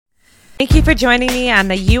Thank you for joining me on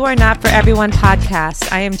the You Are Not For Everyone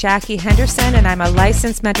podcast. I am Jackie Henderson, and I'm a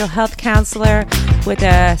licensed mental health counselor with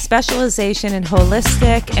a specialization in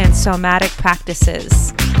holistic and somatic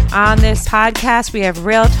practices. On this podcast, we have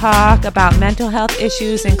real talk about mental health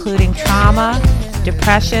issues, including trauma,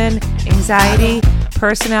 depression, anxiety,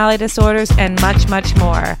 personality disorders, and much, much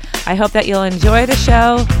more. I hope that you'll enjoy the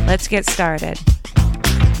show. Let's get started.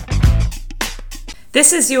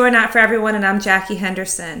 This is You Are Not For Everyone, and I'm Jackie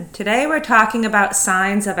Henderson. Today we're talking about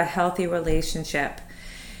signs of a healthy relationship.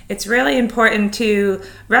 It's really important to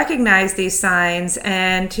recognize these signs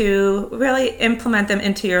and to really implement them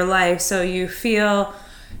into your life so you feel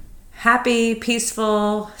happy,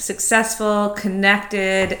 peaceful, successful,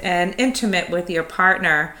 connected, and intimate with your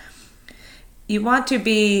partner. You want to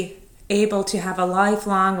be able to have a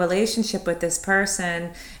lifelong relationship with this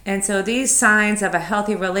person. And so these signs of a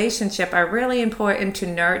healthy relationship are really important to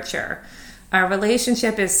nurture. Our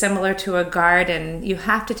relationship is similar to a garden. You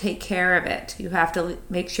have to take care of it. You have to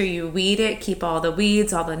make sure you weed it, keep all the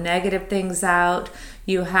weeds, all the negative things out.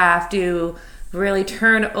 You have to really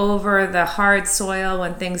turn over the hard soil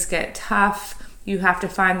when things get tough. You have to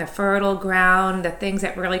find the fertile ground, the things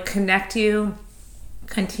that really connect you.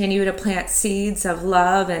 Continue to plant seeds of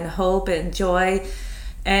love and hope and joy.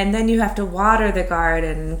 And then you have to water the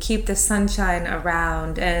garden, keep the sunshine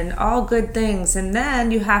around, and all good things. And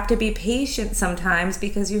then you have to be patient sometimes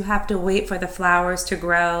because you have to wait for the flowers to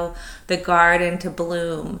grow, the garden to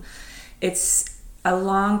bloom. It's a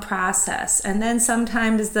long process. And then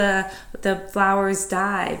sometimes the flowers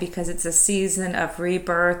die because it's a season of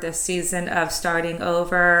rebirth, a season of starting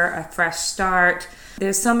over, a fresh start.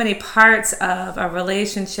 There's so many parts of a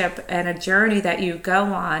relationship and a journey that you go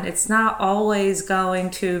on. It's not always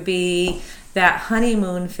going to be that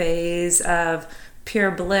honeymoon phase of pure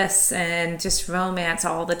bliss and just romance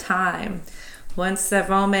all the time. Once the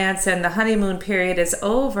romance and the honeymoon period is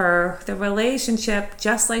over, the relationship,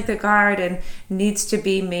 just like the garden, needs to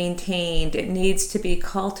be maintained. It needs to be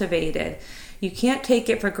cultivated. You can't take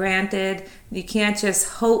it for granted. You can't just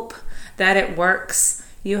hope that it works.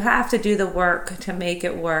 You have to do the work to make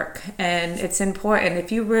it work. And it's important.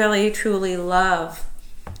 If you really, truly love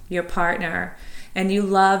your partner and you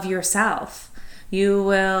love yourself, you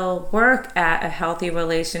will work at a healthy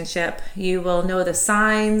relationship. You will know the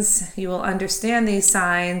signs. You will understand these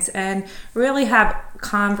signs and really have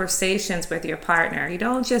conversations with your partner. You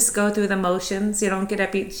don't just go through the motions. You don't get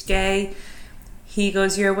up each day. He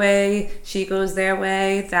goes your way, she goes their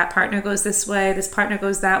way, that partner goes this way, this partner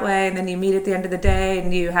goes that way, and then you meet at the end of the day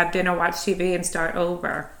and you have dinner, watch TV, and start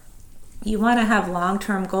over. You want to have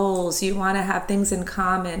long-term goals. You want to have things in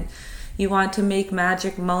common. You want to make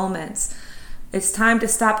magic moments. It's time to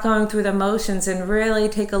stop going through the motions and really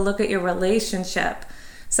take a look at your relationship.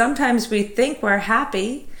 Sometimes we think we're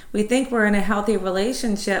happy. We think we're in a healthy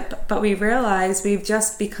relationship, but we realize we've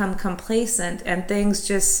just become complacent and things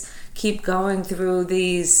just keep going through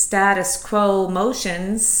these status quo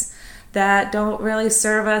motions that don't really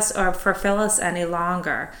serve us or fulfill us any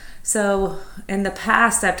longer. So in the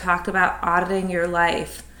past, I've talked about auditing your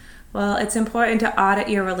life. Well, it's important to audit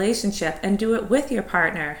your relationship and do it with your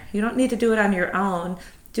partner. You don't need to do it on your own.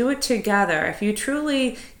 Do it together. If you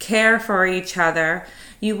truly care for each other,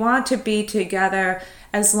 you want to be together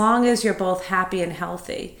as long as you're both happy and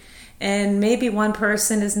healthy. And maybe one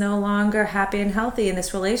person is no longer happy and healthy in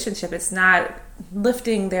this relationship. It's not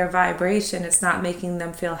lifting their vibration. It's not making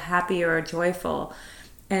them feel happy or joyful.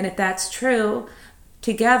 And if that's true,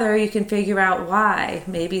 together you can figure out why.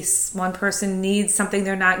 Maybe one person needs something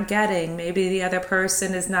they're not getting. Maybe the other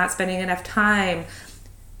person is not spending enough time.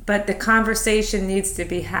 But the conversation needs to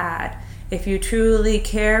be had. If you truly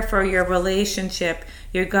care for your relationship,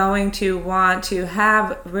 you're going to want to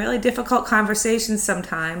have really difficult conversations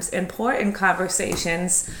sometimes, important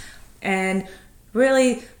conversations, and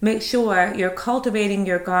really make sure you're cultivating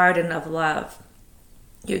your garden of love.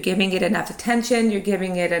 You're giving it enough attention, you're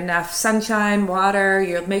giving it enough sunshine, water,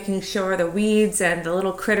 you're making sure the weeds and the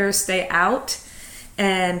little critters stay out,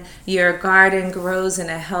 and your garden grows in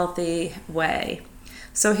a healthy way.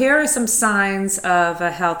 So here are some signs of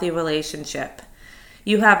a healthy relationship.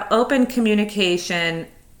 You have open communication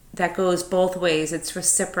that goes both ways. It's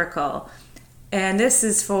reciprocal. And this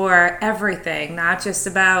is for everything, not just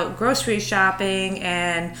about grocery shopping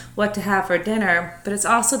and what to have for dinner, but it's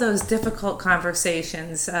also those difficult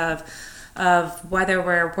conversations of whether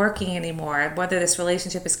we're working anymore, whether this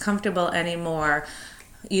relationship is comfortable anymore.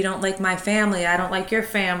 You don't like my family, I don't like your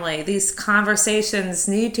family. These conversations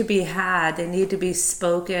need to be had, they need to be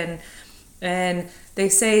spoken, and They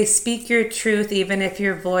say speak your truth even if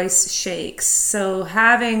your voice shakes. So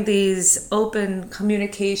having these open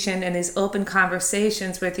communication and these open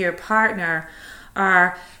conversations with your partner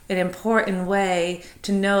are an important way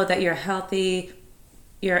to know that you're healthy,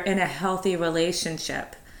 you're in a healthy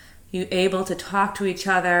relationship. You're able to talk to each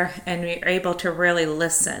other and you're able to really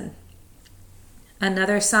listen.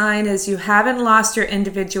 Another sign is you haven't lost your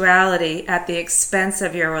individuality at the expense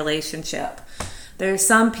of your relationship. There's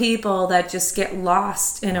some people that just get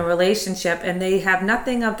lost in a relationship and they have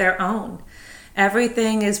nothing of their own.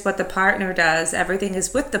 Everything is what the partner does. Everything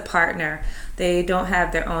is with the partner. They don't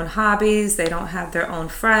have their own hobbies. They don't have their own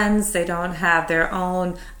friends. They don't have their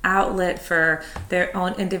own outlet for their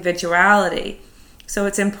own individuality. So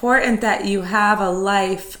it's important that you have a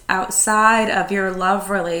life outside of your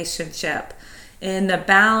love relationship. In the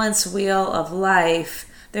balance wheel of life,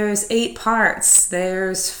 there's 8 parts.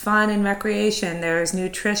 There's fun and recreation, there's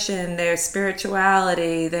nutrition, there's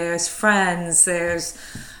spirituality, there's friends, there's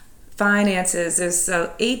finances. There's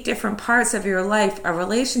 8 different parts of your life. A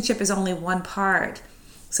relationship is only one part.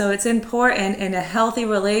 So it's important in a healthy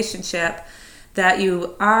relationship that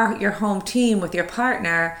you are your home team with your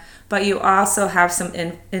partner, but you also have some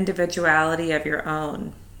individuality of your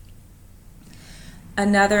own.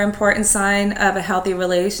 Another important sign of a healthy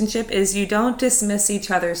relationship is you don't dismiss each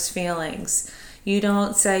other's feelings. You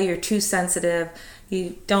don't say you're too sensitive.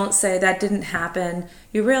 You don't say that didn't happen.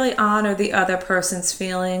 You really honor the other person's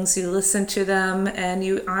feelings. You listen to them and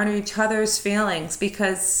you honor each other's feelings,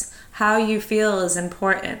 because how you feel is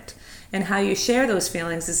important and how you share those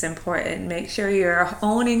feelings is important. Make sure you're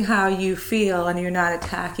owning how you feel and you're not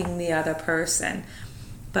attacking the other person.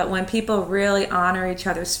 But when people really honor each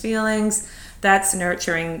other's feelings, that's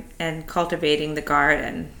nurturing and cultivating the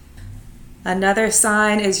garden. Another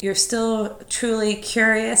sign is you're still truly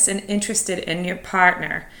curious and interested in your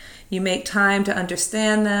partner. You make time to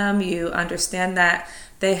understand them. You understand that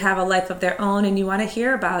they have a life of their own and you want to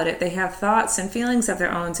hear about it. They have thoughts and feelings of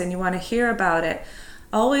their own and you want to hear about it.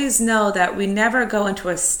 Always know that we never go into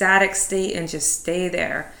a static state and just stay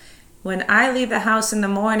there. When I leave the house in the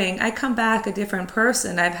morning, I come back a different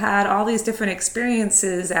person. I've had all these different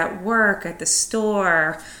experiences at work, at the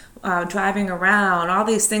store, driving around, all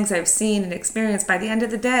these things I've seen and experienced. By the end of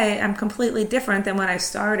the day, I'm completely different than when I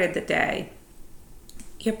started the day.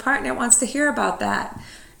 Your partner wants to hear about that,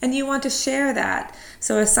 and you want to share that.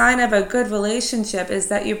 So a sign of a good relationship is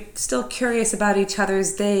that you're still curious about each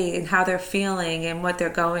other's day and how they're feeling and what they're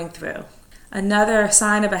going through. Another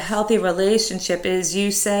sign of a healthy relationship is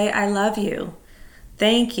you say, I love you,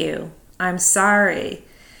 thank you, I'm sorry.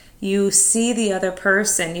 You see the other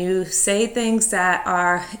person. You say things that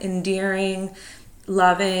are endearing,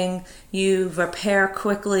 loving. You repair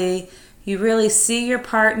quickly. You really see your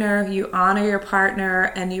partner. You honor your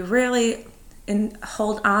partner. And you really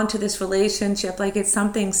hold on to this relationship like it's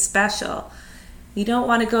something special. You don't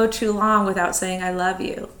want to go too long without saying, I love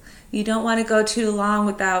you. You don't want to go too long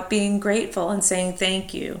without being grateful and saying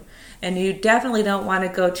thank you. And you definitely don't want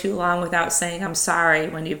to go too long without saying I'm sorry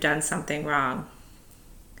when you've done something wrong.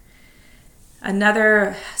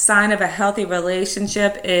 Another sign of a healthy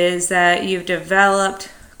relationship is that you've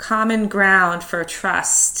developed common ground for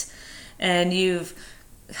trust and you've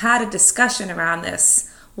had a discussion around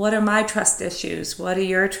this. What are my trust issues? What are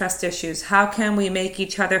your trust issues? How can we make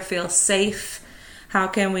each other feel safe? How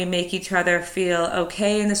can we make each other feel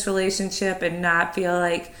okay in this relationship and not feel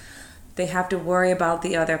like they have to worry about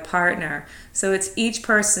the other partner? So it's each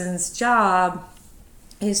person's job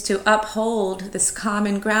is to uphold this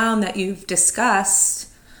common ground that you've discussed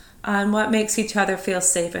on what makes each other feel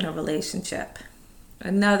safe in a relationship.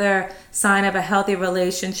 Another sign of a healthy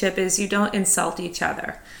relationship is you don't insult each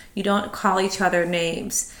other. You don't call each other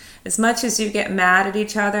names. As much as you get mad at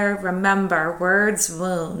each other, remember, words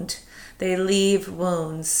wound. They leave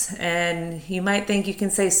wounds. And you might think you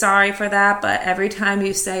can say sorry for that, but every time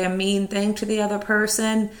you say a mean thing to the other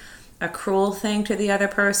person, a cruel thing to the other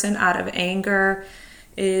person out of anger,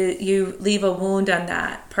 you leave a wound on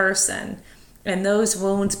that person. And those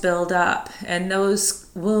wounds build up. And those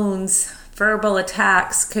wounds, verbal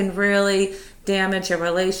attacks, can really damage a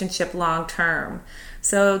relationship long term.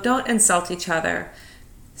 So don't insult each other.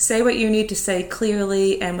 Say what you need to say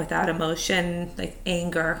clearly and without emotion, like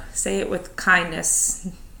anger. Say it with kindness.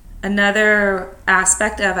 Another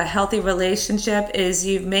aspect of a healthy relationship is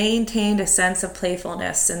you've maintained a sense of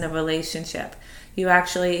playfulness in the relationship. You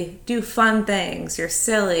actually do fun things. You're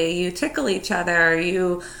silly. You tickle each other.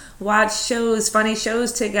 You watch shows, funny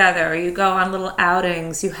shows together. You go on little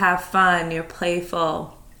outings. You have fun. You're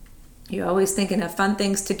playful. You're always thinking of fun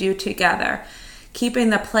things to do together. keeping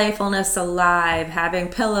the playfulness alive, having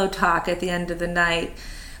pillow talk at the end of the night.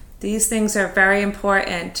 These things are very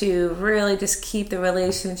important to really just keep the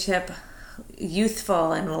relationship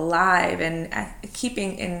youthful and alive, and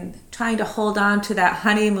keeping and trying to hold on to that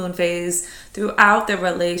honeymoon phase throughout the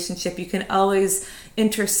relationship. You can always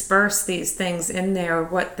intersperse these things in there.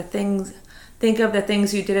 Think of the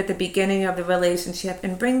things you did at the beginning of the relationship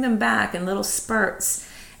and bring them back in little spurts,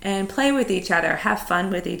 and play with each other, have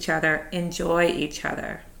fun with each other, enjoy each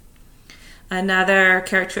other. Another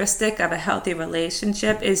characteristic of a healthy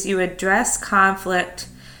relationship is you address conflict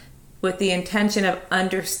with the intention of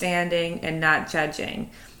understanding and not judging.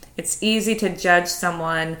 It's easy to judge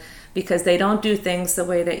someone because they don't do things the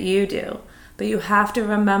way that you do. But you have to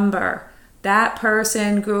remember that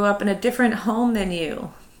person grew up in a different home than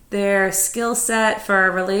you. Their skill set for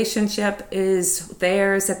a relationship is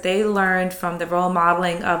theirs, that they learned from the role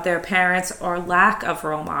modeling of their parents or lack of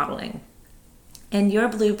role modeling. And your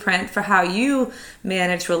blueprint for how you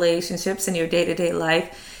manage relationships in your day-to-day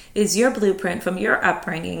life is your blueprint from your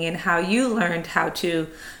upbringing and how you learned how to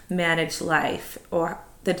manage life, or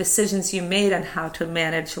the decisions you made on how to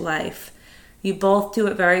manage life. You both do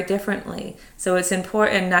it very differently. So it's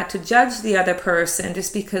important not to judge the other person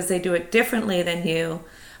just because they do it differently than you,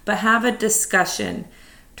 but have a discussion.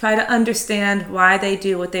 Try to understand why they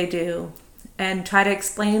do what they do, and try to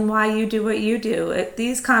explain why you do what you do.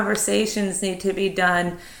 These conversations need to be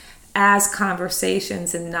done as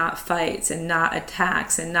conversations and not fights and not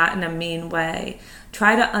attacks and not in a mean way.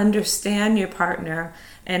 Try to understand your partner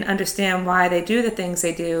and understand why they do the things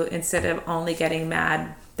they do, instead of only getting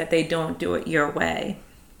mad that they don't do it your way.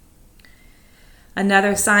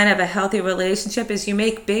 Another sign of a healthy relationship is you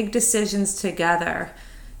make big decisions together.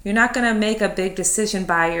 You're not going to make a big decision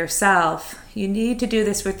by yourself. You need to do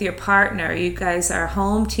this with your partner. You guys are a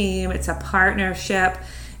home team. It's a partnership.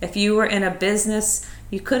 If you were in a business,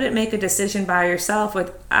 you couldn't make a decision by yourself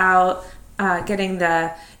without getting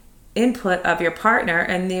the input of your partner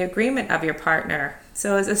and the agreement of your partner.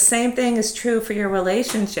 So the same thing is true for your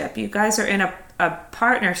relationship. You guys are in a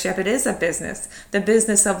partnership. It is a business. The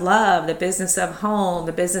business of love, the business of home,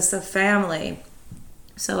 the business of family.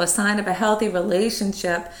 So a sign of a healthy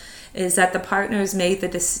relationship is that the partners made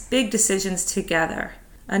the big decisions together.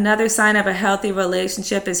 Another sign of a healthy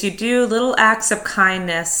relationship is you do little acts of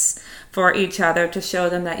kindness for each other to show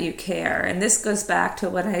them that you care. And this goes back to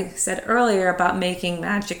what I said earlier about making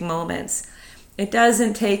magic moments. It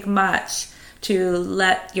doesn't take much to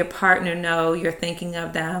let your partner know you're thinking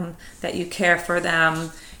of them, that you care for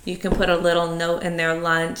them. You can put a little note in their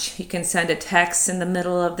lunch. You can send a text in the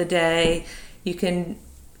middle of the day. You can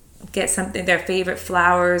get something, their favorite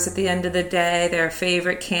flowers at the end of the day, their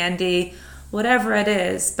favorite candy, whatever it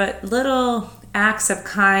is. But little acts of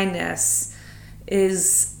kindness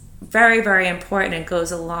is very, very important and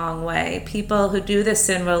goes a long way. People who do this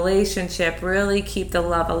in relationship really keep the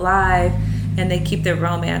love alive, and they keep the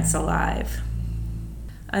romance alive.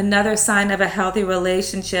 Another sign of a healthy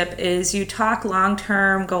relationship is you talk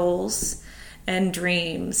long-term goals and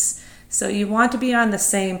dreams. So you want to be on the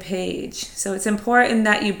same page. So it's important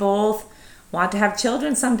that you both want to have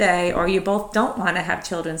children someday, or you both don't want to have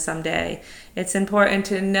children someday. It's important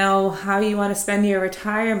to know how you want to spend your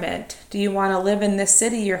retirement. Do you want to live in this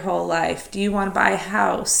city your whole life? Do you want to buy a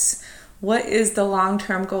house? What is the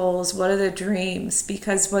long-term goals? What are the dreams?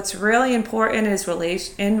 Because what's really important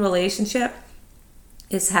is in relationship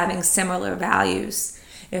is having similar values.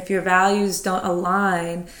 If your values don't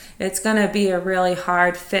align, it's going to be a really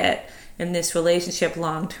hard fit in this relationship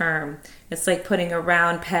long term. It's like putting a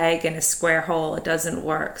round peg in a square hole. It doesn't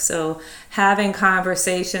work. So having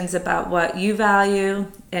conversations about what you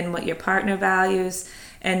value and what your partner values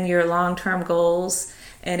and your long-term goals,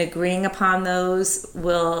 and agreeing upon those,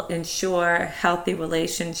 will ensure a healthy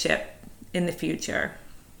relationship in the future.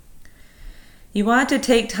 You want to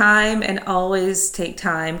take time, and always take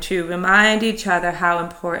time, to remind each other how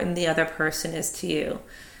important the other person is to you.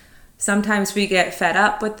 Sometimes we get fed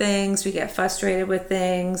up with things, we get frustrated with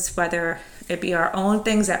things, whether it be our own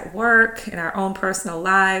things at work, in our own personal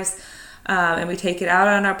lives, and we take it out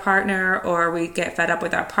on our partner, or we get fed up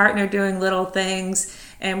with our partner doing little things,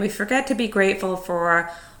 and we forget to be grateful for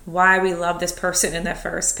why we love this person in the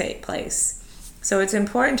first place. So it's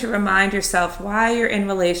important to remind yourself why you're in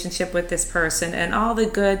relationship with this person and all the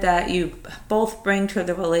good that you both bring to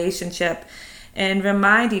the relationship, and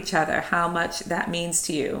remind each other how much that means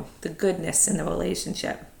to you, the goodness in the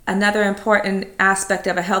relationship. Another important aspect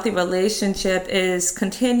of a healthy relationship is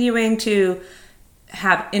continuing to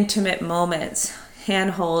have intimate moments,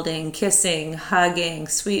 hand-holding, kissing, hugging,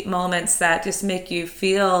 sweet moments that just make you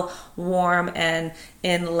feel warm and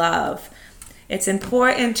in love. It's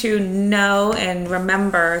important to know and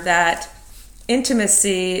remember that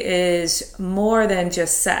intimacy is more than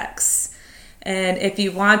just sex. And if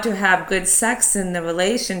you want to have good sex in the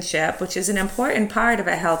relationship, which is an important part of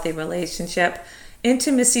a healthy relationship,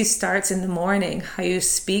 intimacy starts in the morning, how you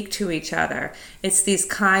speak to each other. It's these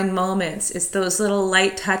kind moments. It's those little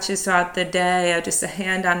light touches throughout the day, or just a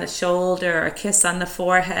hand on the shoulder, or a kiss on the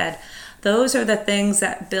forehead. Those are the things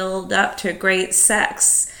that build up to great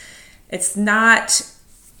sex. It's not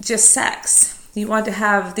just sex. You want to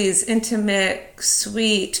have these intimate,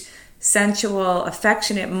 sweet, sensual,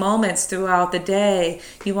 affectionate moments throughout the day.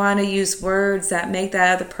 You want to use words that make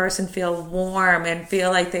that other person feel warm and feel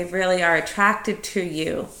like they really are attracted to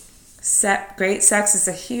you. Great sex is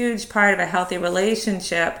a huge part of a healthy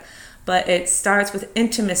relationship, but it starts with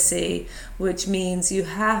intimacy, which means you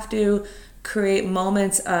have to create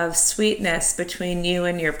moments of sweetness between you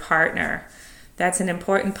and your partner. That's an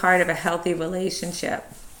important part of a healthy relationship.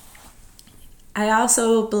 I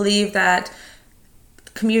also believe that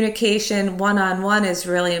communication one-on-one is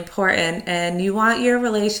really important, and you want your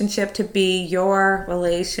relationship to be your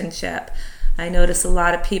relationship. I notice a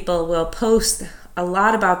lot of people will post a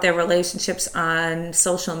lot about their relationships on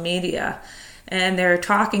social media, and they're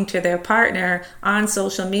talking to their partner on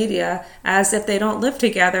social media as if they don't live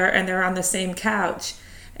together and they're on the same couch.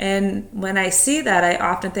 And when I see that, I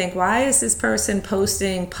often think, why is this person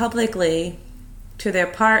posting publicly to their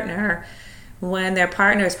partner when their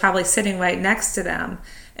partner is probably sitting right next to them?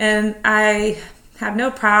 And I have no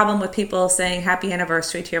problem with people saying happy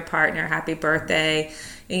anniversary to your partner, happy birthday,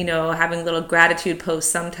 having little gratitude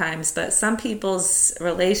posts sometimes. But some people's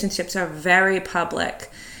relationships are very public,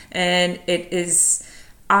 and it is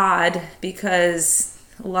odd because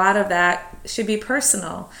a lot of that should be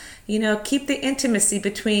personal. Keep the intimacy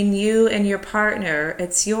between you and your partner.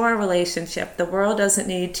 It's your relationship. The world doesn't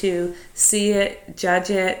need to see it, judge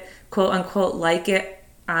it, quote unquote, like it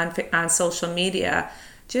on social media.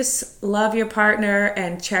 Just love your partner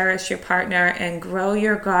and cherish your partner and grow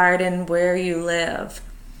your garden where you live.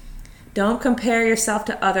 Don't compare yourself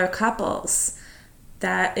to other couples.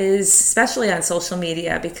 That is especially on social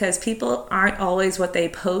media, because people aren't always what they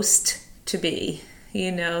post to be.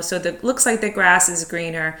 So it looks like the grass is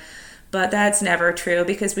greener, but that's never true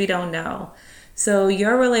because we don't know. So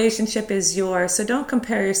your relationship is yours, so don't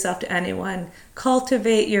compare yourself to anyone.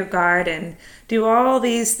 Cultivate your garden. Do all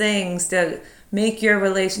these things to make your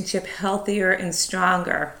relationship healthier and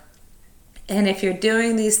stronger. And if you're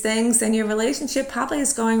doing these things, then your relationship probably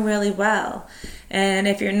is going really well. And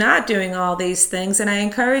if you're not doing all these things, then I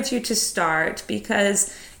encourage you to start,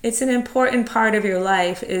 because it's an important part of your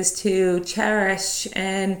life is to cherish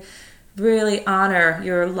and really honor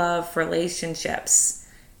your love relationships.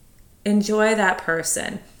 Enjoy that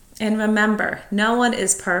person. And remember, no one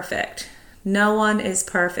is perfect. No one is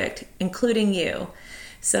perfect, including you.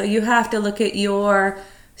 So you have to look at your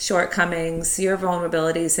shortcomings, your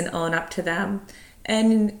vulnerabilities, and own up to them.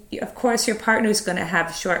 And of course, your partner's going to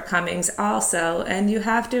have shortcomings also, and you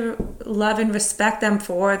have to love and respect them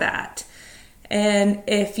for that. And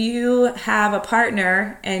if you have a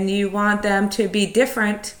partner and you want them to be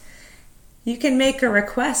different, you can make a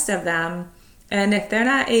request of them. And if they're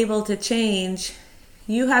not able to change,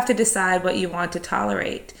 you have to decide what you want to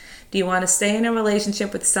tolerate. Do you want to stay in a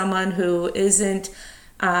relationship with someone who isn't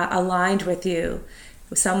aligned with you,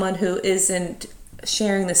 someone who isn't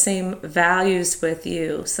sharing the same values with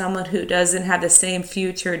you, someone who doesn't have the same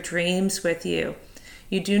future dreams with you?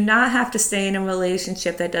 You do not have to stay in a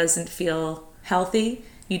relationship that doesn't feel healthy.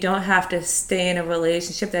 You don't have to stay in a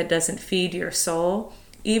relationship that doesn't feed your soul.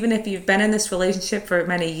 Even if you've been in this relationship for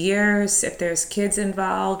many years, if there's kids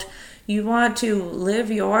involved, you want to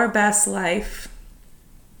live your best life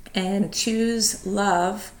and choose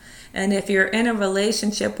love. And if you're in a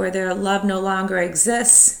relationship where their love no longer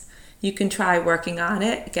exists, you can try working on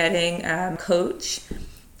it, getting a coach.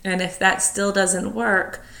 And if that still doesn't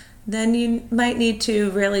work, then you might need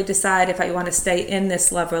to really decide if you want to stay in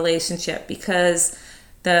this love relationship, because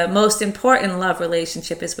the most important love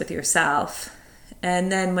relationship is with yourself.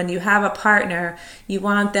 And then when you have a partner, you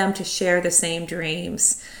want them to share the same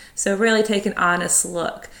dreams. So really take an honest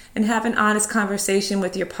look and have an honest conversation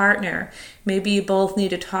with your partner. Maybe you both need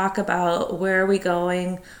to talk about, where are we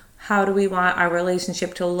going? How do we want our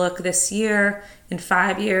relationship to look this year, in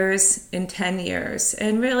 5 years, in 10 years?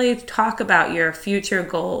 And really talk about your future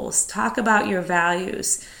goals. Talk about your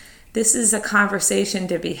values. This is a conversation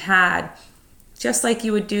to be had. Just like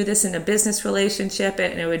you would do this in a business relationship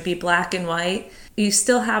and it would be black and white, you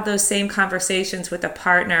still have those same conversations with a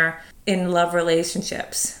partner in love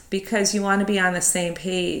relationships, because you want to be on the same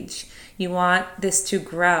page. You want this to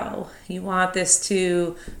grow. You want this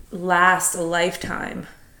to last a lifetime.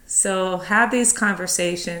 So have these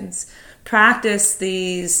conversations. Practice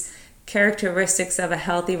these characteristics of a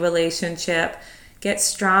healthy relationship. Get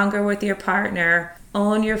stronger with your partner.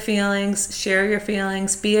 Own your feelings. Share your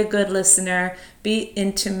feelings. Be a good listener. Be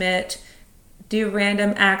intimate. Do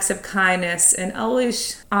random acts of kindness, and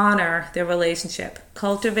always honor the relationship.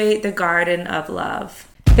 Cultivate the garden of love.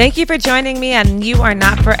 Thank you for joining me on You Are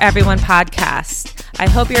Not For Everyone podcast. I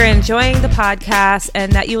hope you're enjoying the podcast and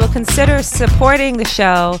that you will consider supporting the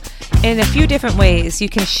show in a few different ways. You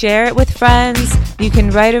can share it with friends, you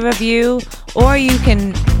can write a review, or you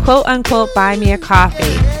can quote unquote buy me a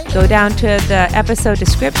coffee. Go down to the episode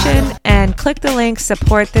description and click the link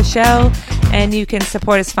support the show, and you can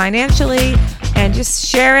support us financially and just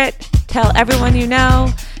share it. Tell everyone you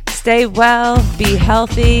know. Stay well, be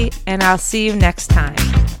healthy, and I'll see you next time.